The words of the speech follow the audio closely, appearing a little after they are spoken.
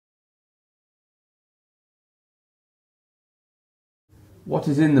what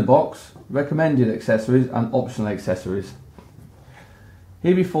is in the box, recommended accessories and optional accessories.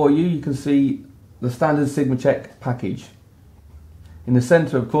 Here before you, you can see the standard SigmaCheck package. In the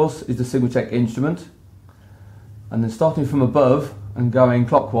centre, of course, is the SigmaCheck instrument, and then starting from above and going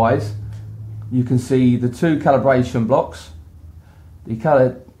clockwise, you can see the two calibration blocks,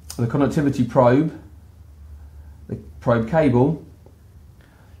 the conductivity probe, the probe cable,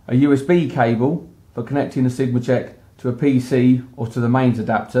 a USB cable for connecting the SigmaCheck to a PC or to the mains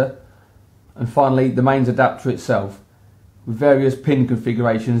adapter, and finally the mains adapter itself, with various pin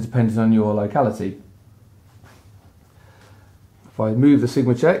configurations depending on your locality. If I move the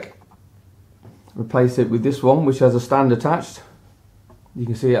SigmaCheck, replace it with this one which has a stand attached, you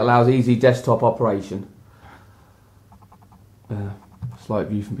can see it allows easy desktop operation. Slight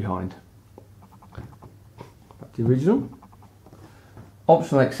view from behind. Back to the original.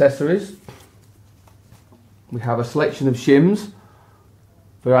 Optional accessories. We have a selection of shims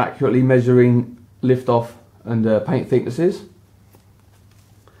for accurately measuring lift-off and paint thicknesses,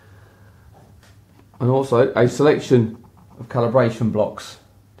 and also a selection of calibration blocks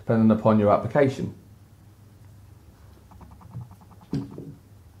depending upon your application.